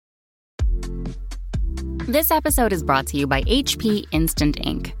This episode is brought to you by HP Instant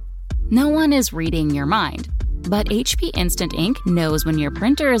Ink. No one is reading your mind, but HP Instant Ink knows when your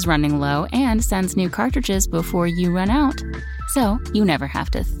printer is running low and sends new cartridges before you run out. So you never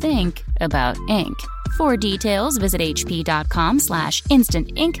have to think about ink. For details, visit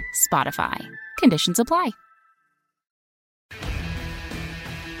hp.com/instant ink Spotify. Conditions apply.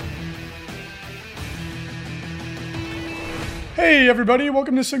 Hey everybody,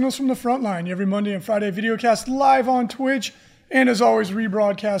 welcome to Signals from the Frontline, every Monday and Friday videocast live on Twitch, and as always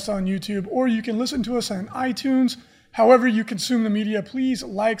rebroadcast on YouTube, or you can listen to us on iTunes. However you consume the media, please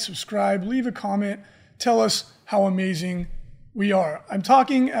like, subscribe, leave a comment, tell us how amazing we are. I'm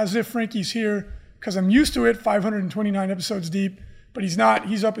talking as if Frankie's here, because I'm used to it, 529 episodes deep, but he's not.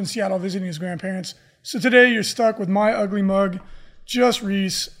 He's up in Seattle visiting his grandparents. So today you're stuck with my ugly mug, just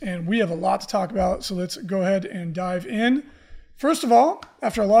Reese, and we have a lot to talk about, so let's go ahead and dive in. First of all,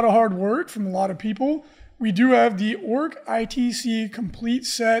 after a lot of hard work from a lot of people, we do have the Orc ITC complete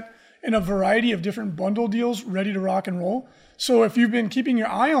set and a variety of different bundle deals ready to rock and roll. So if you've been keeping your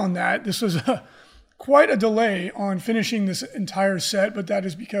eye on that, this was quite a delay on finishing this entire set, but that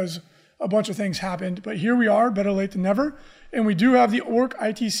is because a bunch of things happened. But here we are, better late than never. And we do have the Orc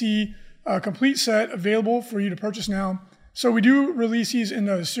ITC complete set available for you to purchase now. So we do release these in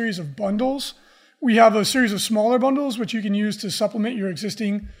a series of bundles. We have a series of smaller bundles, which you can use to supplement your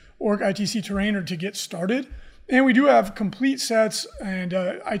existing Orc ITC terrain or to get started. And we do have complete sets and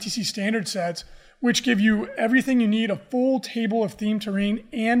ITC standard sets, which give you everything you need, a full table of themed terrain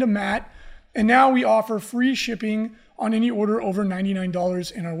and a mat. And now we offer free shipping on any order over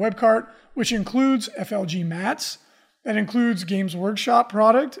 $99 in our web cart, which includes FLG mats. That includes Games Workshop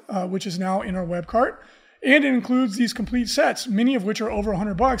product, which is now in our web cart. And it includes these complete sets, many of which are over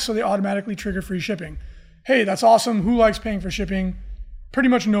 $100, so they automatically trigger free shipping. Hey, that's awesome. Who likes paying for shipping? Pretty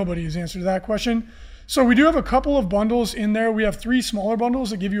much nobody is the answer to that question. So we do have a couple of bundles in there. We have 3 smaller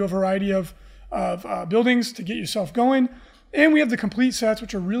bundles that give you a variety of buildings to get yourself going. And we have the complete sets,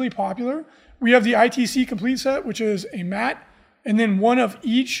 which are really popular. We have the ITC complete set, which is a mat, and then one of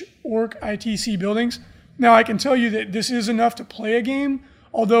each Orc ITC buildings. Now, I can tell you that this is enough to play a game,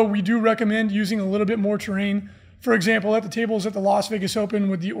 although we do recommend using a little bit more terrain. For example, at the tables at the Las Vegas Open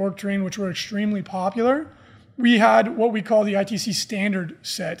with the Orc terrain, which were extremely popular, we had what we call the ITC standard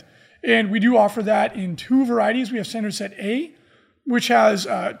set. And we do offer that in 2 varieties. We have standard set A, which has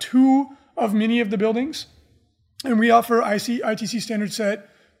 2 of many of the buildings. And we offer ITC standard set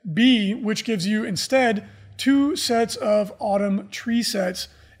B, which gives you instead 2 sets of autumn tree sets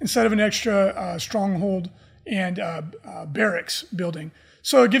instead of an extra stronghold and barracks building.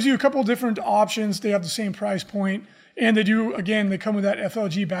 So it gives you a couple different options. They have the same price point, and they come with that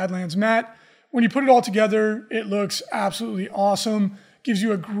FLG Badlands mat. When you put it all together, it looks absolutely awesome. Gives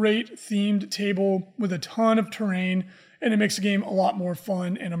you a great themed table with a ton of terrain, and it makes the game a lot more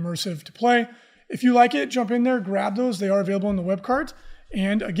fun and immersive to play. If you like it, jump in there, grab those. They are available in the web cart.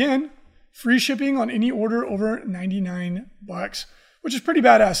 And again, free shipping on any order over $99, which is pretty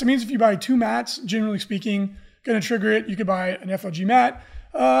badass. It means if you buy 2 mats, generally speaking, going to trigger it, you could buy an FLG mat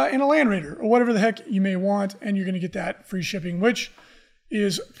and a Land Raider or whatever the heck you may want, and you're going to get that free shipping, which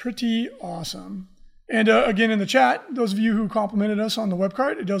is pretty awesome. And again, in the chat, those of you who complimented us on the web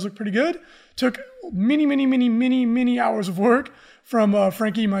cart, it does look pretty good. Took many hours of work from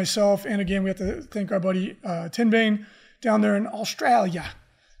Frankie, myself, and again, we have to thank our buddy Tinbane down there in Australia.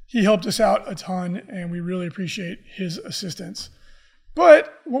 He helped us out a ton, and we really appreciate his assistance.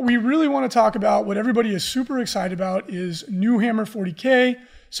 But what we really want to talk about, what everybody is super excited about, is New Hammer 40K.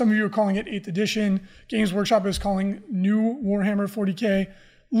 Some of you are calling it 8th edition. Games Workshop is calling New Warhammer 40K.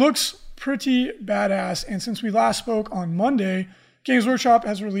 Looks pretty badass. And since we last spoke on Monday, Games Workshop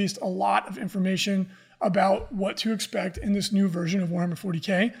has released a lot of information about what to expect in this new version of Warhammer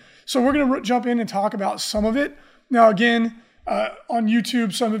 40K. So we're going to jump in and talk about some of it. Now, again, on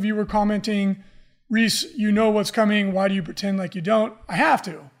YouTube, some of you were commenting, Reese, you know what's coming. Why do you pretend like you don't? I have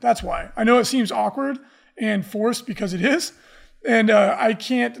to. That's why. I know it seems awkward and forced because it is. And I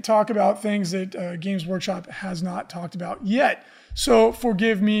can't talk about things that Games Workshop has not talked about yet. So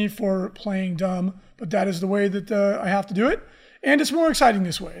forgive me for playing dumb, but that is the way that I have to do it. And it's more exciting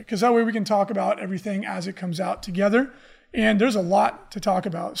this way because that way we can talk about everything as it comes out together. And there's a lot to talk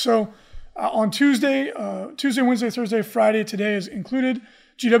about. So on Tuesday, Wednesday, Thursday, Friday, today is included.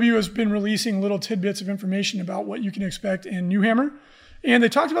 GW has been releasing little tidbits of information about what you can expect in New Hammer. And they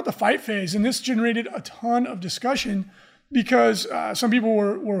talked about the fight phase, and this generated a ton of discussion because some people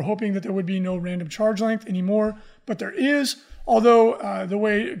were hoping that there would be no random charge length anymore, but there is. Although the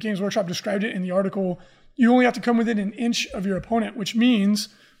way Games Workshop described it in the article, you only have to come within an inch of your opponent, which means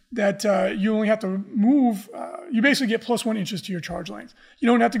that you only have to move, you basically get +1 inches to your charge length. You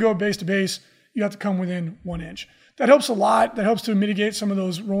don't have to go base to base. You have to come within 1 inch. That helps a lot. That helps to mitigate some of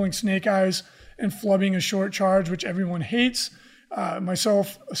those rolling snake eyes and flubbing a short charge, which everyone hates,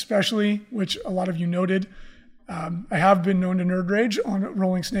 myself especially, which a lot of you noted. I have been known to nerd rage on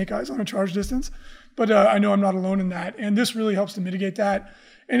rolling snake eyes on a charge distance, but I know I'm not alone in that. And this really helps to mitigate that.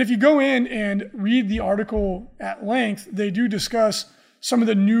 And if you go in and read the article at length, they do discuss some of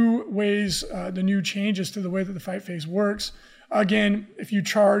the new ways, the new changes to the way that the fight phase works. Again, if you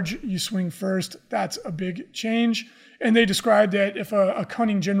charge, you swing first. That's a big change. And they described that if a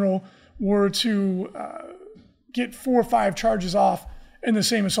cunning general were to get 4 or 5 charges off in the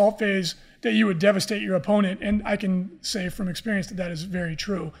same assault phase, that you would devastate your opponent. And I can say from experience that that is very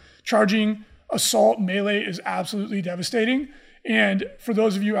true. Charging assault melee is absolutely devastating. And for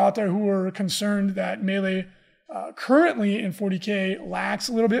those of you out there who are concerned that melee currently in 40K lacks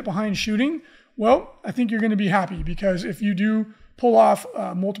a little bit behind shooting, well, I think you're going to be happy, because if you do pull off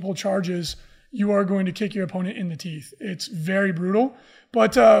multiple charges, you are going to kick your opponent in the teeth. It's very brutal,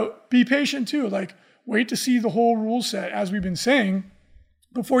 but be patient too. Like, wait to see the whole rule set, as we've been saying,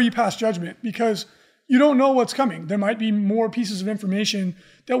 before you pass judgment, because you don't know what's coming. There might be more pieces of information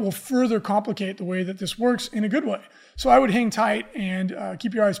that will further complicate the way that this works in a good way. So I would hang tight and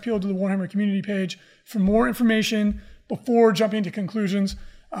keep your eyes peeled to the Warhammer community page for more information before jumping to conclusions.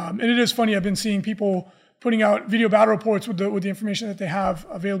 And it is funny, I've been seeing people putting out video battle reports with the information that they have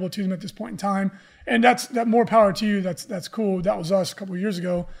available to them at this point in time. And that more power to you. That's cool. That was us a couple of years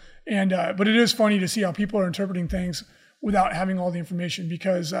ago. And but it is funny to see how people are interpreting things without having all the information,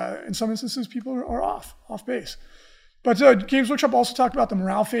 because in some instances people are off base. But Games Workshop also talked about the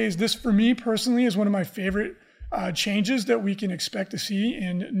morale phase. This, for me personally, is one of my favorite changes that we can expect to see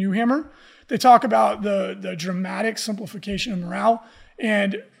in New Hammer. They talk about the dramatic simplification of morale,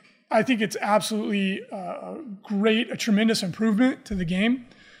 and I think it's absolutely a tremendous improvement to the game.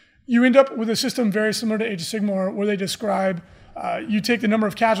 You end up with a system very similar to Age of Sigmar, where they describe you take the number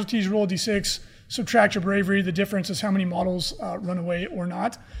of casualties, roll a d6, subtract your bravery. The difference is how many models run away or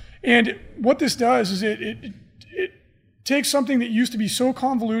not. And what this does is it takes something that used to be so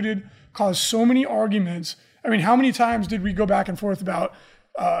convoluted, caused so many arguments. I mean, how many times did we go back and forth about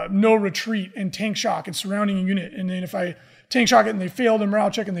no retreat and tank shock and surrounding a unit? And then if I tank shock it and they fail the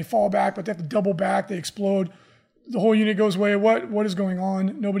morale check and they fall back, but they have to double back, they explode, the whole unit goes away. What is going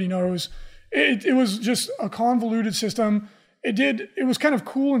on? Nobody knows. It was just a convoluted system. It was kind of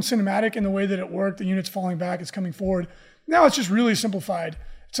cool and cinematic in the way that it worked. The unit's falling back, it's coming forward. Now it's just really simplified.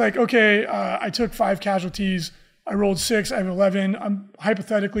 It's like, okay, I took 5 casualties, I rolled 6, I have 11.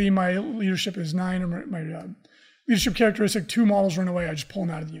 Hypothetically, my leadership is 9, or my leadership characteristic, 2 models run away, I just pull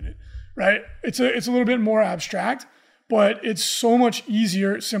them out of the unit, right? It's a little bit more abstract, but it's so much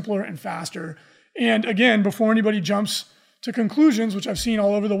easier, simpler, and faster. And again, before anybody jumps to conclusions, which I've seen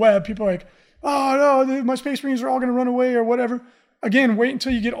all over the web, people are like, oh no, my Space Marines are all going to run away or whatever. Again, wait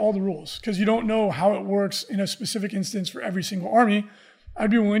until you get all the rules, because you don't know how it works in a specific instance for every single army.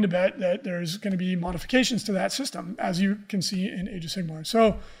 I'd be willing to bet that there's going to be modifications to that system, as you can see in Age of Sigmar.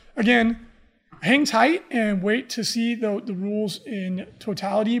 So again, hang tight and wait to see the rules in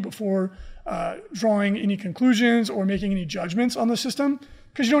totality before drawing any conclusions or making any judgments on the system,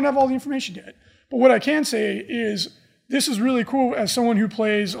 because you don't have all the information yet. But what I can say is this is really cool as someone who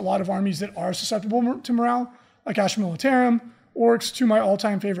plays a lot of armies that are susceptible to morale, like Astra Militarum, Orcs, 2 of my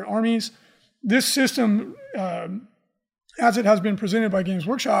all-time favorite armies. This system, as it has been presented by Games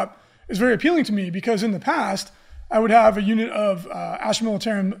Workshop, is very appealing to me, because in the past, I would have a unit of Astra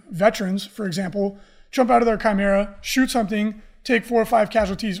Militarum veterans, for example, jump out of their Chimera, shoot something, take 4 or 5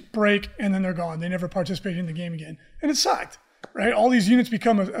 casualties, break, and then they're gone. They never participated in the game again. And it sucked, right? All these units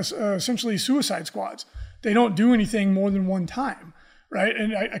become essentially suicide squads. They don't do anything more than one time, right?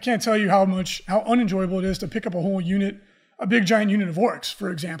 And I can't tell you how unenjoyable it is to pick up a whole unit, a big giant unit of Orcs, for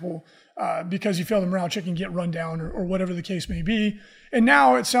example, because you fail the morale check and get run down or whatever the case may be. And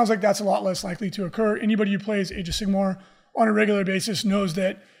now it sounds like that's a lot less likely to occur. Anybody who plays Age of Sigmar on a regular basis knows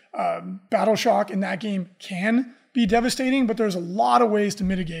that battle shock in that game can be devastating, but there's a lot of ways to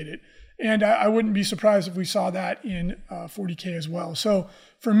mitigate it. And I wouldn't be surprised if we saw that in 40K as well. So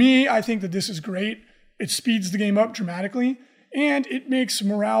for me, I think that this is great. It speeds the game up dramatically, and it makes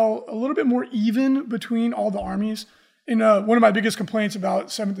morale a little bit more even between all the armies. And one of my biggest complaints about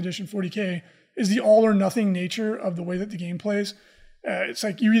 7th edition 40K is the all or nothing nature of the way that the game plays. It's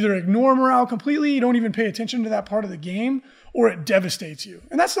like you either ignore morale completely, you don't even pay attention to that part of the game, or it devastates you.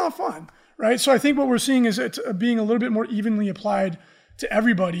 And that's not fun, right? So I think what we're seeing is it's being a little bit more evenly applied to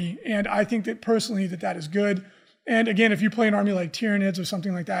everybody. And I think that personally that is good. And again, if you play an army like Tyranids or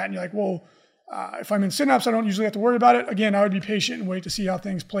something like that, and you're like, well, if I'm in Synapse, I don't usually have to worry about it. Again, I would be patient and wait to see how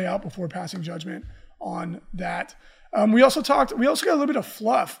things play out before passing judgment on that. We also got a little bit of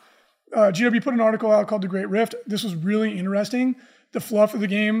fluff. GW put an article out called The Great Rift. This was really interesting. The fluff of the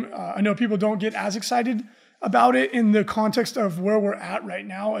game. I know people don't get as excited about it in the context of where we're at right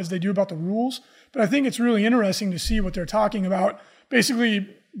now as they do about the rules. But I think it's really interesting to see what they're talking about. Basically,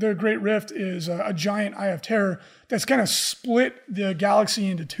 the Great Rift is a giant Eye of Terror that's kind of split the galaxy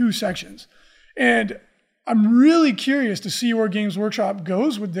into two sections. And I'm really curious to see where Games Workshop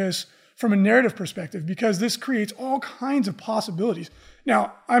goes with this from a narrative perspective, because this creates all kinds of possibilities.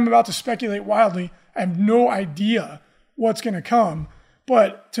 Now, I'm about to speculate wildly. I have no idea what's going to come.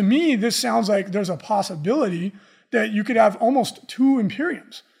 But to me, this sounds like there's a possibility that you could have almost two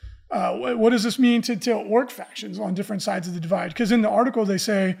Imperiums. What does this mean to orc factions on different sides of the divide? Because in the article, they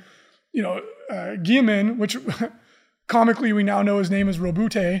say, Guilliman, which comically we now know his name is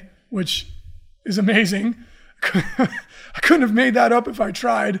Roboute, which is amazing. I couldn't have made that up if I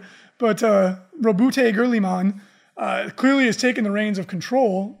tried. But Roboute Guilliman clearly has taken the reins of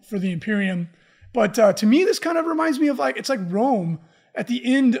control for the Imperium. But to me, this kind of reminds me of it's like Rome at the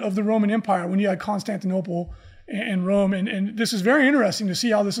end of the Roman Empire when you had Constantinople and Rome. And this is very interesting to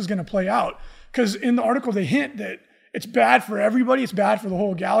see how this is going to play out. Because in the article, they hint that it's bad for everybody. It's bad for the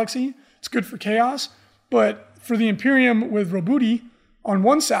whole galaxy. It's good for chaos. But for the Imperium with Roboute on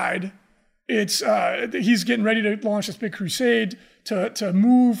one side, it's he's getting ready to launch this big crusade to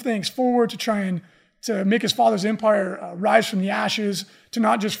move things forward, to try and to make his father's empire rise from the ashes, to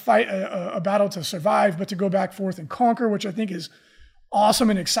not just fight a battle to survive, but to go back forth and conquer, which I think is awesome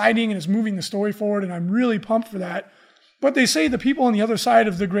and exciting and is moving the story forward. And I'm really pumped for that. But they say the people on the other side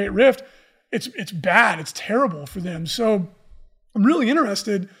of the Great Rift, it's bad. It's terrible for them. So I'm really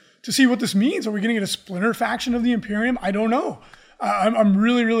interested to see what this means. Are we going to get a splinter faction of the Imperium? I don't know. I'm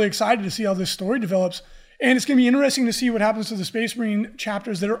really, really excited to see how this story develops. And it's going to be interesting to see what happens to the Space Marine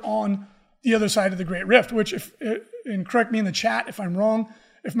chapters that are on the other side of the Great Rift, which, and correct me in the chat if I'm wrong,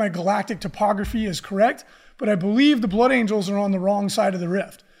 if my galactic topography is correct, but I believe the Blood Angels are on the wrong side of the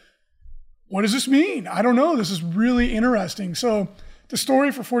rift. What does this mean? I don't know. This is really interesting. So the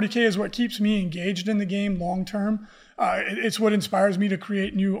story for 40K is what keeps me engaged in the game long term. It's what inspires me to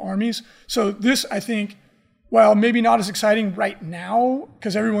create new armies. So this, I think, while maybe not as exciting right now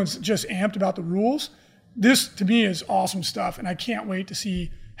because everyone's just amped about the rules, this to me is awesome stuff, and I can't wait to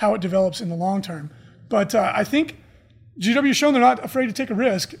see how it develops in the long term. But I think GW has shown they're not afraid to take a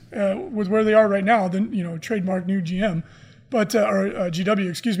risk with where they are right now. Then trademark new GM, or GW,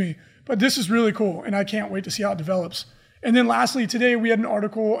 excuse me. But this is really cool, and I can't wait to see how it develops. And then lastly, today we had an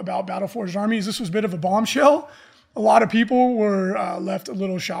article about Battleforged armies. This was a bit of a bombshell. A lot of people were left a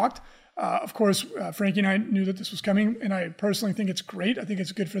little shocked. Of course, Frankie and I knew that this was coming, and I personally think it's great. I think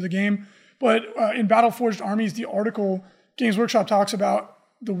it's good for the game. But in Battleforged armies, the article, Games Workshop talks about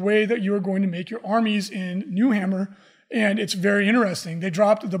the way that you are going to make your armies in Newhammer, and it's very interesting. They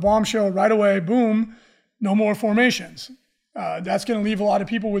dropped the bombshell right away, boom, no more formations. That's going to leave a lot of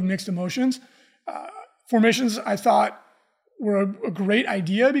people with mixed emotions. Formations, I thought, were a great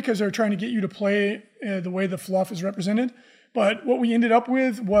idea because they're trying to get you to play the way the fluff is represented. But what we ended up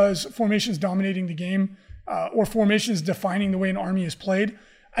with was formations dominating the game, or formations defining the way an army is played.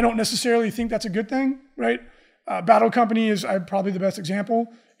 I don't necessarily think that's a good thing, right? Battle Company is probably the best example.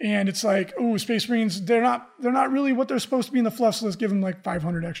 And it's like, oh, Space Marines, they're not really what they're supposed to be in the fluff, so let's give them like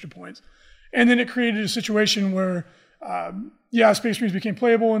 500 extra points. And then it created a situation where, Space Marines became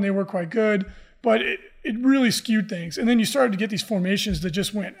playable and they were quite good, but it really skewed things. And then you started to get these formations that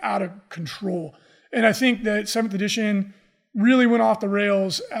just went out of control. And I think that 7th edition really went off the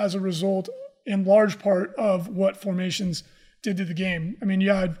rails as a result, in large part, of what formations did to the game. I mean,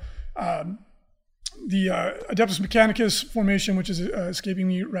 you had the Adeptus Mechanicus formation, which is escaping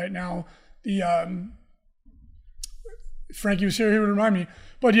me right now. Frankie was here, he would remind me.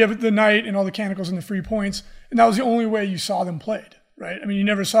 But you have the Knight and all the Canicals and the free points, and that was the only way you saw them played, right? I mean, you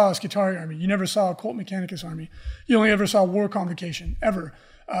never saw a Skitarii army. You never saw a Cult Mechanicus army. You only ever saw War Convocation, ever.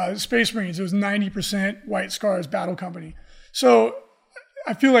 Space Marines, it was 90% White Scars Battle Company. So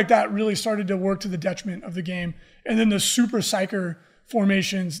I feel like that really started to work to the detriment of the game. And then the Super Psyker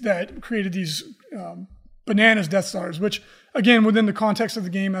formations that created these bananas Death Stars, which, again, within the context of the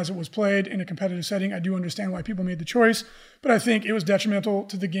game as it was played in a competitive setting, I do understand why people made the choice, but I think it was detrimental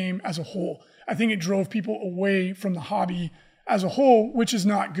to the game as a whole. I think it drove people away from the hobby as a whole, which is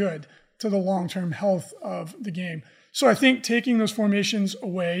not good to the long-term health of the game. So I think taking those formations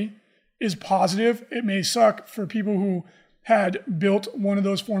away is positive. It may suck for people who had built one of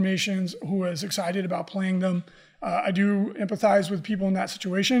those formations, who was excited about playing them. I do empathize with people in that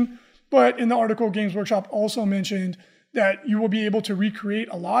situation. But in the article, Games Workshop also mentioned that you will be able to recreate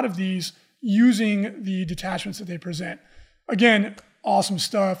a lot of these using the detachments that they present. Again, awesome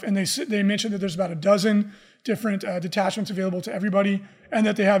stuff. And they mentioned that there's about a dozen different detachments available to everybody, and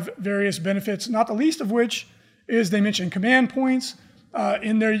that they have various benefits, not the least of which is they mention command points.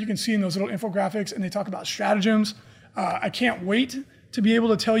 In there you can see in those little infographics, and they talk about stratagems. I can't wait to be able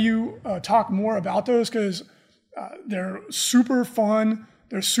to tell you, talk more about those, because they're super fun,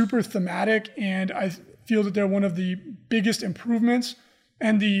 they're super thematic, and I feel that they're one of the biggest improvements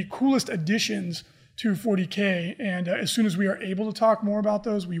and the coolest additions to 40K. And as soon as we are able to talk more about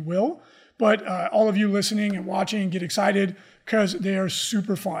those, we will. But all of you listening and watching, get excited because they are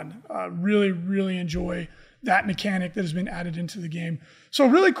super fun. Really, really enjoy that mechanic that has been added into the game. So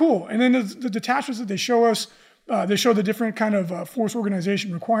really cool. And then the detachments that they show us, they show the different kind of force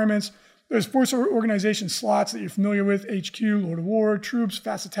organization requirements. There's force organization slots that you're familiar with: HQ, Lord of War, troops,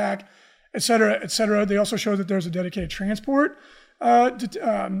 fast attack, et cetera, et cetera. They also show that there's a dedicated transport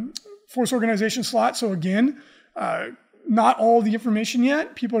force organization slot. So again, not all the information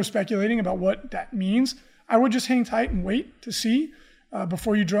yet. People are speculating about what that means. I would just hang tight and wait to see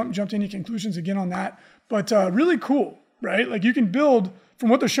before you jump to any conclusions again on that. But really cool, right? Like, you can build, from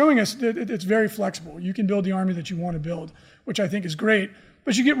what they're showing us, it's very flexible. You can build the army that you want to build, which I think is great.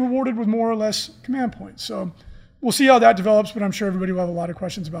 But you get rewarded with more or less command points. So we'll see how that develops, but I'm sure everybody will have a lot of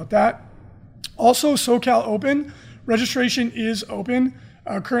questions about that. Also, SoCal Open, registration is open.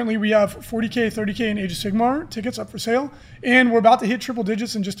 Currently, we have 40K, 30K, and Age of Sigmar tickets up for sale, and we're about to hit triple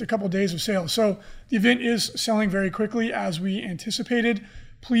digits in just a couple of days of sale. So the event is selling very quickly as we anticipated.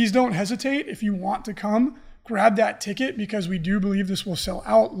 Please don't hesitate. If you want to come, grab that ticket, because we do believe this will sell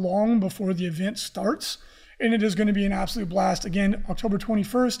out long before the event starts, and it is going to be an absolute blast. Again, October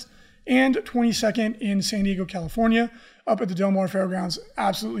 21st and 22nd in San Diego, California, up at the Del Mar Fairgrounds.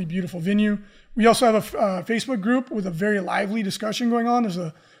 Absolutely beautiful venue. We also have a Facebook group with a very lively discussion going on. There's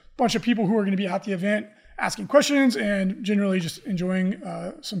a bunch of people who are going to be at the event asking questions and generally just enjoying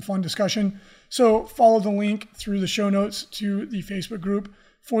some fun discussion. So follow the link through the show notes to the Facebook group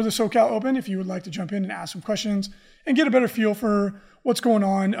for the SoCal Open if you would like to jump in and ask some questions and get a better feel for what's going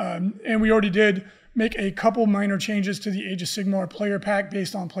on. And we already did make a couple minor changes to the Age of Sigmar player pack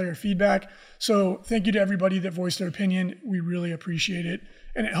based on player feedback. So thank you to everybody that voiced their opinion. We really appreciate it.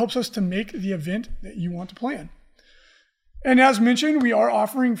 And it helps us to make the event that you want to play in. And as mentioned, we are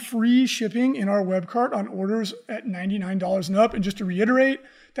offering free shipping in our web cart on orders at $99 and up. And just to reiterate,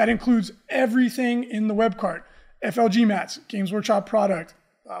 that includes everything in the web cart: FLG mats, Games Workshop product,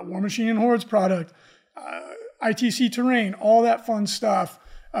 War Machine and Hordes product, ITC terrain, all that fun stuff.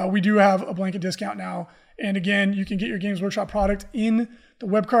 We do have a blanket discount now. And again, you can get your Games Workshop product in the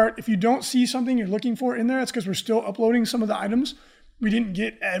web cart. If you don't see something you're looking for in there, it's because we're still uploading some of the items. We didn't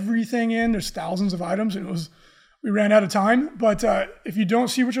get everything in. There's thousands of items, and we ran out of time. But if you don't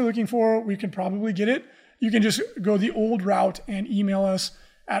see what you're looking for, we can probably get it. You can just go the old route and email us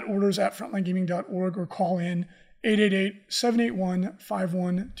at orders@frontlinegaming.org or call in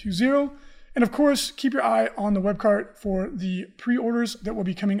 888-781-5120. And of course, keep your eye on the web cart for the pre-orders that will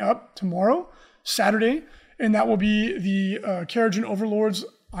be coming up tomorrow, Saturday. And that will be the Karajan Overlord's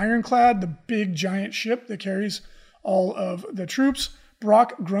Ironclad, the big giant ship that carries all of the troops.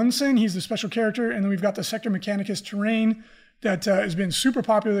 Brock Grunson, he's the special character. And then we've got the Sector Mechanicus terrain that has been super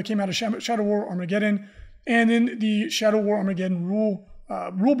popular, that came out of Shadow War Armageddon. And then the Shadow War Armageddon rule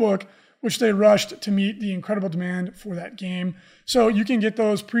book, which they rushed to meet the incredible demand for that game. So you can get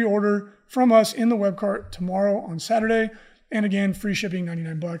those pre-order from us in the web cart tomorrow on Saturday. And again, free shipping,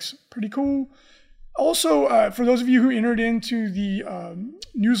 $99. Pretty cool. Also, for those of you who entered into the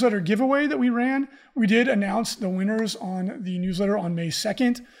newsletter giveaway that we ran, we did announce the winners on the newsletter on May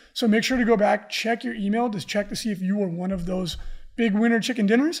 2nd. So make sure to go back, check your email to check to see if you were one of those big winner chicken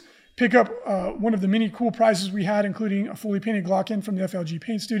dinners. Pick up one of the many cool prizes we had, including a fully painted Glockin from the FLG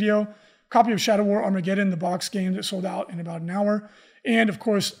Paint Studio, copy of Shadow War Armageddon, the box game that sold out in about an hour, and of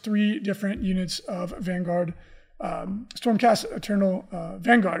course, 3 different units of Vanguard, Stormcast Eternal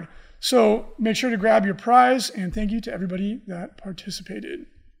Vanguard. So make sure to grab your prize, and thank you to everybody that participated.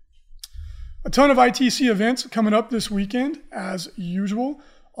 A ton of ITC events coming up this weekend, as usual,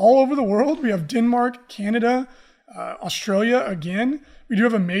 all over the world. We have Denmark, Canada, Australia again. We do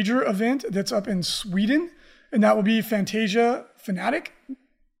have a major event that's up in Sweden, and that will be Fantasia Fanatic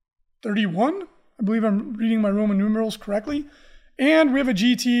 31. I believe I'm reading my Roman numerals correctly. And we have a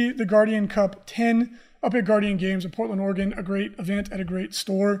GT, the Guardian Cup 10, up at Guardian Games in Portland, Oregon. A great event at a great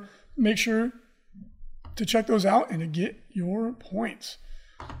store. Make sure to check those out and to get your points.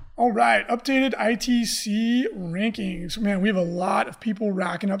 All right, updated ITC rankings. Man, we have a lot of people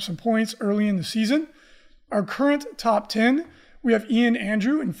racking up some points early in the season. Our current top 10, we have Ian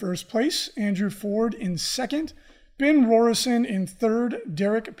Andrew in first place, Andrew Ford in second, Ben Rorison in third,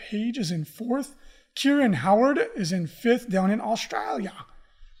 Derek Page is in fourth, Kieran Howard is in fifth down in Australia.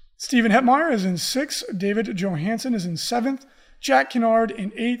 Stephen Hetmeyer is in sixth, David Johansson is in seventh, Jack Kennard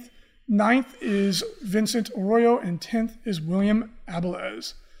in eighth, ninth is Vincent Arroyo, and 10th is William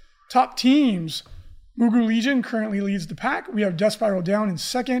Abeles. Top teams, Mugu Legion currently leads the pack. We have Death Spiral Down in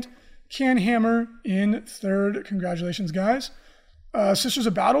second, Can Hammer in third. Congratulations, guys. Sisters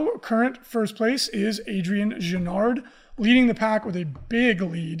of Battle, current first place is Adrian Genard, leading the pack with a big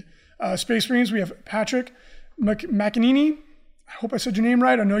lead. Space Marines, we have Patrick McAnini. I hope I said your name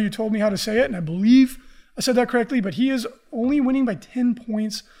right. I know you told me how to say it, and I believe I said that correctly, but he is only winning by 10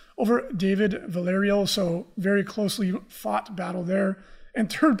 points over David Valerio, so very closely fought battle there. And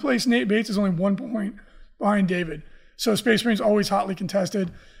third place, Nate Bates, is only 1 point behind David. So Space Marines always hotly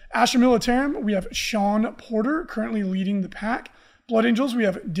contested. Astra Militarum, we have Sean Porter currently leading the pack. Blood Angels, we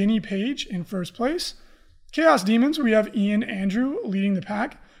have Denny Page in first place. Chaos Demons, we have Ian Andrew leading the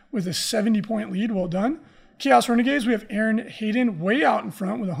pack with a 70-point lead. Well done. Chaos Renegades, we have Aaron Hayden way out in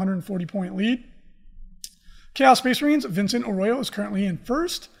front with a 140-point lead. Chaos Space Marines, Vincent Arroyo is currently in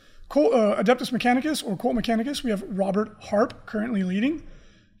first. Adeptus Mechanicus or Colt Mechanicus, we have Robert Harp currently leading.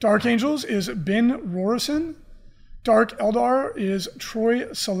 Dark Angels is Ben Rorison. Dark Eldar is Troy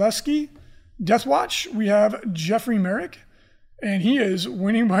Selesky. Deathwatch, we have Jeffrey Merrick, and he is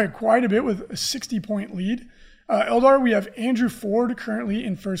winning by quite a bit with a 60-point lead. Eldar, we have Andrew Ford currently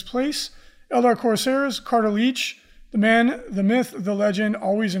in first place. Eldar Corsairs, Carter Leach, the man, the myth, the legend,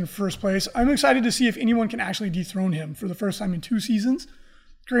 always in first place. I'm excited to see if anyone can actually dethrone him for the first time in 2 seasons.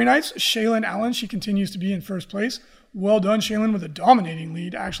 Grey Knights, Shaylin Allen, she continues to be in first place. Well done, Shaylin, with a dominating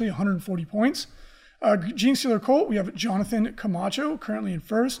lead, actually 140 points. Genestealer Colt, we have Jonathan Camacho currently in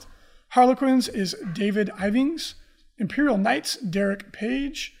first. Harlequins is David Ivings. Imperial Knights, Derek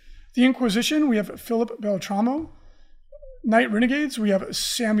Page. The Inquisition, we have Philip Beltramo. Knight Renegades, we have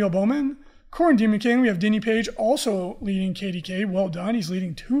Samuel Bowman. Corn Demon King, we have Denny Page also leading KDK. Well done, he's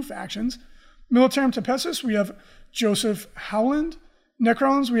leading 2 factions. Militarum Tempestus, we have Joseph Howland.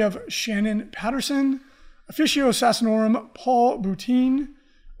 Necrons, we have Shannon Patterson. Officio Assassinorum, Paul Boutine.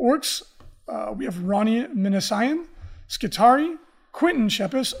 Orcs, we have Ronnie Minassian. Skitari, Quentin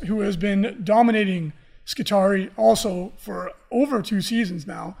Shepis, who has been dominating Skitari also for over 2 seasons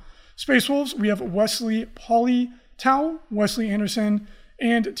now. Space Wolves, we have Wesley Polly Tao, Wesley Anderson,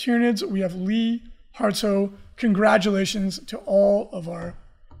 and Tyranids, we have Lee Hartso. Congratulations to all of our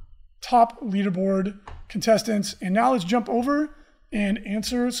top leaderboard contestants. And now let's jump over and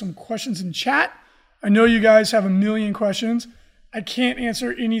answer some questions in chat. I know you guys have a million questions. I can't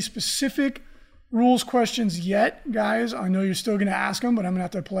answer any specific rules questions yet, guys. I know you're still going to ask them, but I'm going to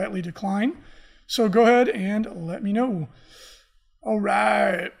have to politely decline. So go ahead and let me know. All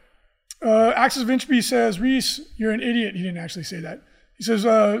right. Axis Vinchby says, Reese, you're an idiot. He didn't actually say that. He says,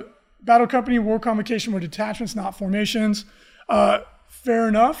 Battle Company, War Convocation were detachments, not formations. Fair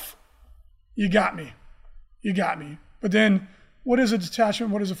enough. You got me. You got me. But then, what is a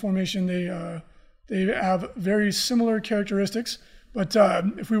detachment? What is a formation? They have very similar characteristics. But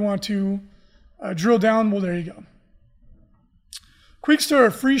if we want to drill down, well, there you go.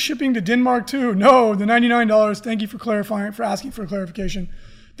 Quickster, free shipping to Denmark too. No, the $99. Thank you for clarifying, for asking for clarification.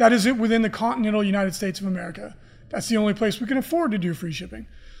 That is it within the continental United States of America. That's the only place we can afford to do free shipping.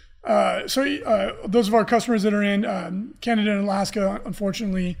 So those of our customers that are in Canada and Alaska,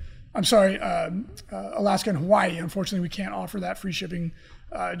 unfortunately, Alaska and Hawaii, unfortunately, we can't offer that free shipping.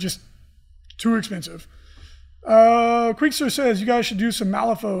 Just too expensive. Quickster says, you guys should do some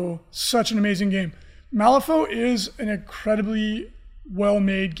Malifaux. Such an amazing game. Malifaux is an incredibly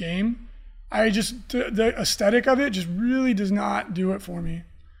well-made game. The aesthetic of it just really does not do it for me.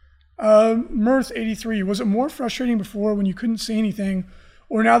 Mirth83, was it more frustrating before when you couldn't say anything,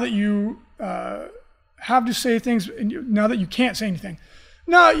 or now that you have to say things, and now that you can't say anything?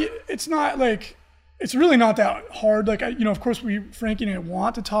 No, it's not like, it's really not that hard. Like, of course Frankie and I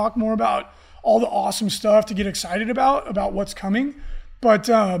want to talk more about all the awesome stuff to get excited about what's coming. But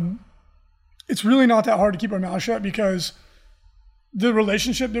it's really not that hard to keep our mouth shut, because the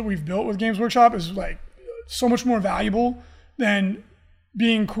relationship that we've built with Games Workshop is like so much more valuable than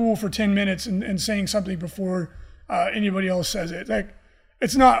being cool for 10 minutes and saying something before anybody else says it. Like,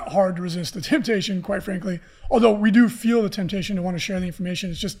 it's not hard to resist the temptation, quite frankly. Although we do feel the temptation to want to share the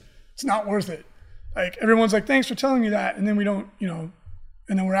information. It's not worth it. Like, everyone's like, thanks for telling me that. And then we don't, and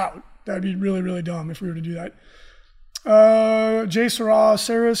then we're out. That'd be really, really dumb if we were to do that. Jay Sarah,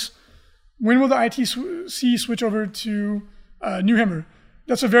 Saris, when will the ITC switch over to Newhammer?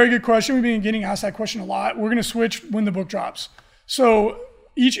 That's a very good question. We've been getting asked that question a lot. We're going to switch when the book drops. So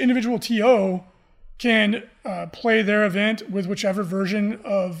each individual TO can play their event with whichever version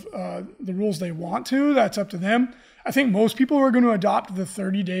of the rules they want to. That's up to them. I think most people are going to adopt the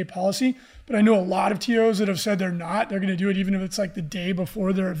 30-day policy, but I know a lot of TOs that have said they're not. They're going to do it even if it's like the day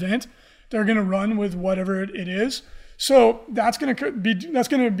before their event. They're going to run with whatever it is. So that's going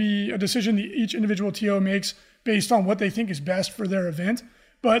to be a decision that each individual TO makes based on what they think is best for their event.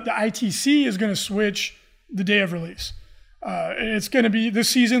 But the ITC is going to switch the day of release. It's going to be, this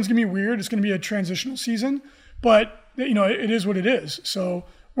season's going to be weird. It's going to be a transitional season, but it is what it is. So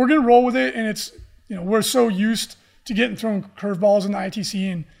we're going to roll with it. And it's, we're so used to getting thrown curveballs in the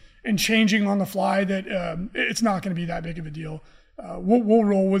ITC and changing on the fly that it's not going to be that big of a deal. We'll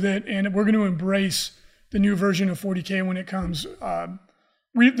roll with it, and we're going to embrace the new version of 40K when it comes.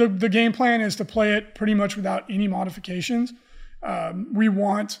 The game plan is to play it pretty much without any modifications. We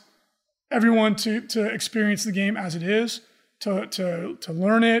want everyone to experience the game as it is, to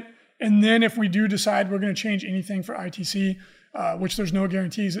learn it, and then if we do decide we're going to change anything for ITC, which there's no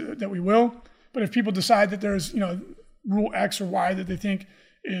guarantees that we will, but if people decide that there's rule X or Y that they think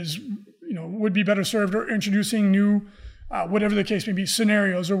is would be better served, or introducing new whatever the case may be,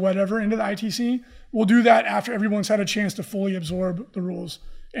 scenarios or whatever into the ITC, we'll do that after everyone's had a chance to fully absorb the rules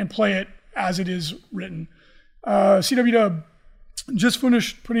and play it as it is written. CW Dub just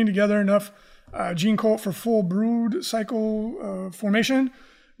finished putting together enough Gene Colt for full brood cycle formation.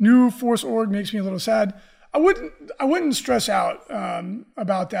 New Force Org makes me a little sad. I wouldn't stress out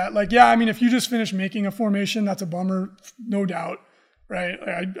about that. Like, yeah, I mean, if you just finished making a formation, that's a bummer, no doubt, right?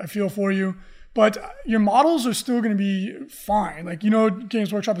 I feel for you. But your models are still going to be fine. Like,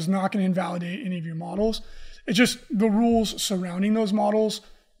 Games Workshop is not going to invalidate any of your models. It's just the rules surrounding those models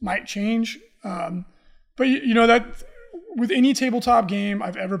might change. But that with any tabletop game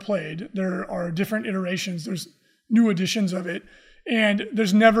I've ever played, there are different iterations. There's new editions of it, and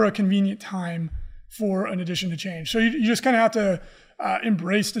there's never a convenient time for an edition to change. So you just kind of have to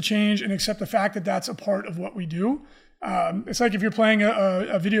embrace the change and accept the fact that that's a part of what we do. It's like if you're playing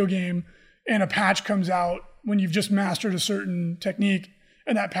a video game and a patch comes out when you've just mastered a certain technique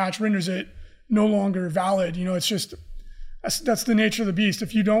and that patch renders it no longer valid. It's just, that's the nature of the beast.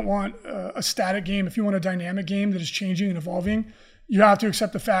 If you don't want a static game, if you want a dynamic game that is changing and evolving, you have to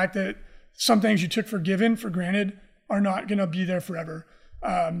accept the fact that some things you took for granted are not going to be there forever.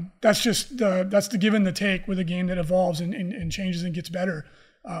 That's the give and the take with a game that evolves and changes and gets better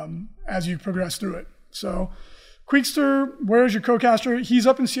as you progress through it. So Queekster, where is your co-caster? He's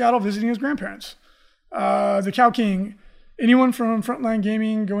up in Seattle visiting his grandparents. The Cow King, anyone from Frontline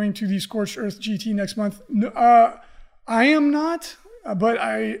Gaming going to the Scorched Earth GT next month? No, I am not, but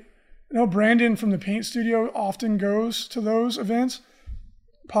I know Brandon from the Paint Studio often goes to those events.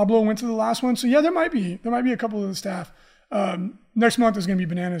 Pablo went to the last one. So yeah, there might be a couple of the staff. Next month is going to be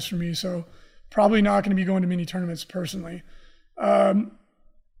bananas for me, so probably not going to be going to many tournaments personally.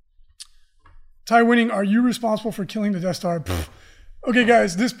 Ty Winning, are you responsible for killing the Death Star? Pfft. Okay,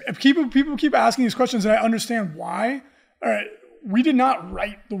 guys, people keep asking these questions, and I understand why. All right, we did not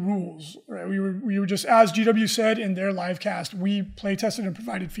write the rules. Right? We were just, as GW said in their live cast, we play tested and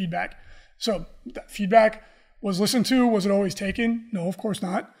provided feedback. So that feedback was listened to. Was it always taken? No, of course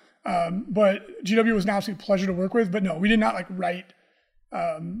not. But GW was an absolute pleasure to work with. But no, we did not write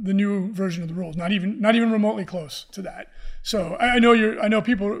the new version of the rules. Not even remotely close to that. So I know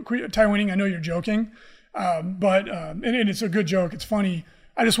people, Ty Winning, I know you're joking, but it's a good joke. It's funny.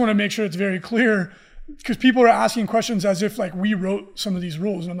 I just want to make sure it's very clear, because people are asking questions as if we wrote some of these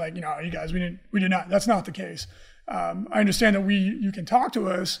rules, and I'm like, you guys, we did not. That's not the case. I understand that you can talk to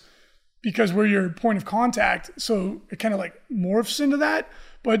us because we're your point of contact, so it kind of morphs into that.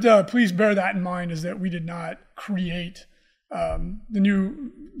 But please bear that in mind, is that we did not create the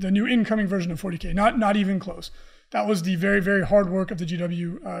new incoming version of 40K. Not even close. That was the very, very hard work of the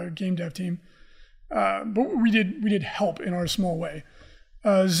GW game dev team. But we did help in our small way.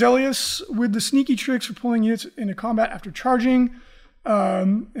 Zelius, with the sneaky tricks for pulling units into combat after charging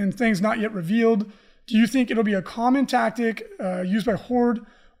and things not yet revealed, do you think it'll be a common tactic used by Horde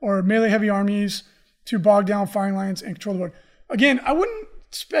or melee heavy armies to bog down firing lines and control the board? Again, I wouldn't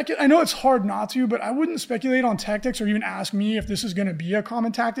speculate. I know it's hard not to, but I wouldn't speculate on tactics or even ask me if this is going to be a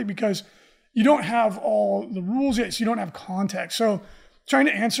common tactic, because you don't have all the rules yet, so you don't have context. So trying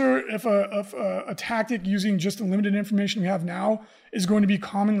to answer if a tactic using just the limited information we have now is going to be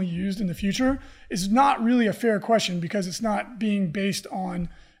commonly used in the future is not really a fair question, because it's not being based on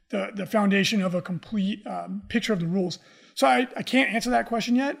the foundation of a complete picture of the rules. So I can't answer that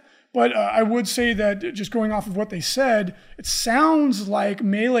question yet, but I would say that just going off of what they said, it sounds like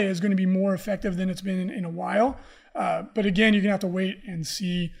Melee is going to be more effective than it's been in a while. But again, you're going to have to wait and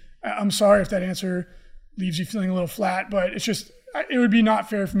see. I'm sorry if that answer leaves you feeling a little flat, but it's just, it would be not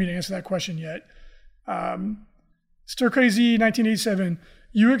fair for me to answer that question yet. Stir Crazy 1987,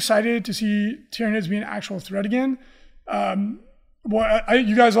 you excited to see Tyranids be an actual threat again? Well,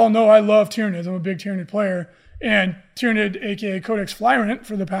 you guys all know I love Tyranids. I'm a big Tyranid player. And Tyranid, aka Codex Flyrant,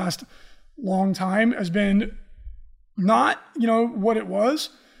 for the past long time has been not, what it was.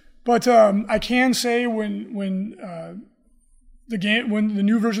 But I can say when the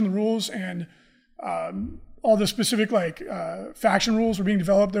new version of the rules and all the specific faction rules were being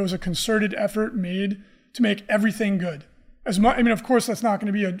developed, there was a concerted effort made to make everything good. Of course, that's not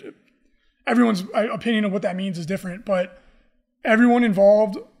going to be everyone's opinion of what that means is different, but everyone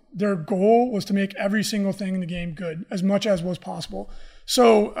involved, their goal was to make every single thing in the game good, as much as was possible.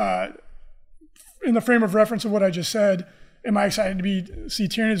 So in the frame of reference of what I just said, am I excited to see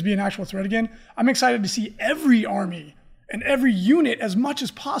Tyranids be an actual threat again? I'm excited to see every army and every unit as much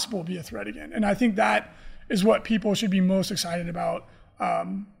as possible be a threat again. And I think that is what people should be most excited about,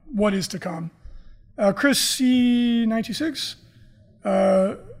 what is to come. Chris C96.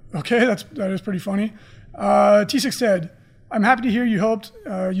 Okay, that is pretty funny. T6 said, I'm happy to hear you helped.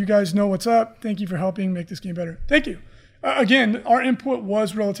 You guys know what's up. Thank you for helping make this game better. Thank you. Again, our input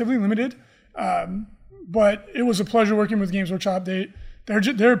was relatively limited, but it was a pleasure working with Games Workshop.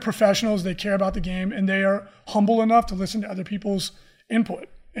 They're professionals. They care about the game, and they are humble enough to listen to other people's input.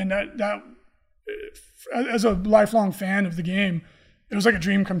 And that as a lifelong fan of the game, it was like a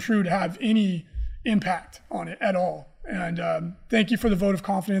dream come true to have any impact on it at all. And thank you for the vote of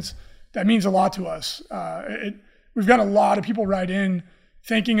confidence. That means a lot to us. We've got a lot of people write in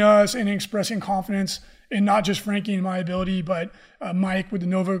thanking us and expressing confidence in not just Frankie and my ability, but Mike with the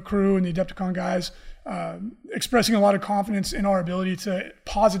Nova crew and the Adepticon guys, expressing a lot of confidence in our ability to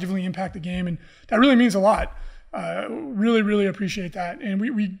positively impact the game. And that really means a lot. Really, really appreciate that. And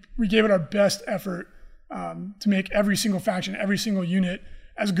we gave it our best effort to make every single faction, every single unit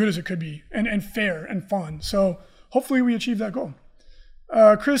as good as it could be and fair and fun. So hopefully we achieve that goal.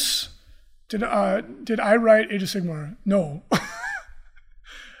 Chris, did I write Age of Sigmar? No.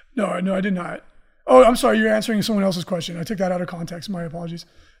 No, I did not. Oh, I'm sorry. You're answering someone else's question. I took that out of context. My apologies.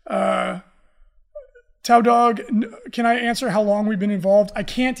 Tau Dog, can I answer how long we've been involved? I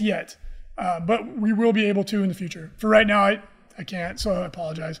can't yet, but we will be able to in the future. For right now, I can't, so I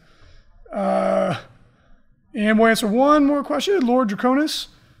apologize. And we'll answer one more question. Lord Draconis,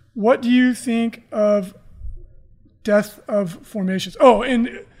 what do you think of Death of Formations? Oh,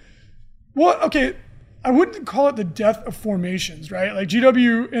 and okay, I wouldn't call it the death of formations, right? Like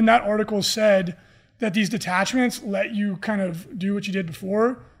GW in that article said that these detachments let you kind of do what you did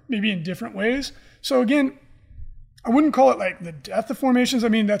before, maybe in different ways. So again, I wouldn't call it like the death of formations. I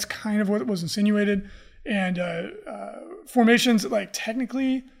mean, that's kind of what was insinuated. And formations, like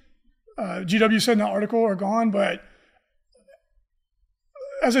technically, GW said in that article, are gone. But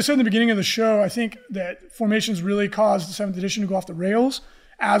as I said in the beginning of the show, I think that formations really caused the 7th edition to go off the rails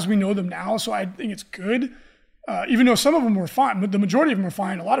as we know them now. So I think it's good. Even though some of them were fine, but the majority of them were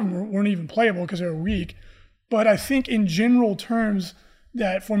fine. A lot of them weren't even playable because they were weak. But I think in general terms,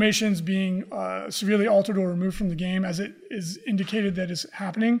 that formations being severely altered or removed from the game, as it is indicated that is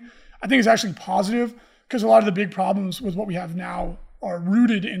happening, I think is actually positive, because a lot of the big problems with what we have now are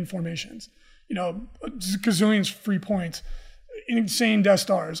rooted in formations. Gazillions free points, insane Death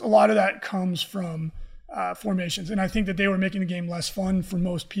Stars. A lot of that comes from formations, and I think that they were making the game less fun for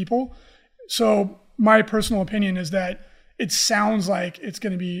most people. So my personal opinion is that it sounds like it's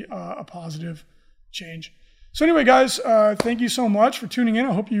going to be a positive change. So anyway, guys, thank you so much for tuning in.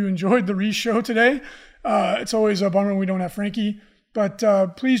 I hope you enjoyed the re-show today. It's always a bummer when we don't have Frankie, but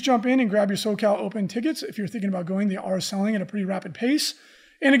please jump in and grab your SoCal Open tickets if you're thinking about going. They are selling at a pretty rapid pace.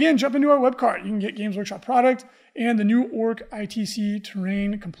 And again, jump into our web cart. You can get Games Workshop product, and the new Orc ITC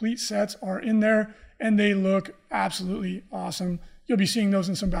terrain complete sets are in there, and they look absolutely awesome. You'll be seeing those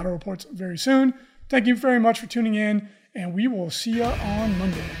in some battle reports very soon. Thank you very much for tuning in, and we will see you on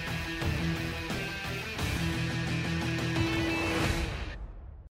Monday.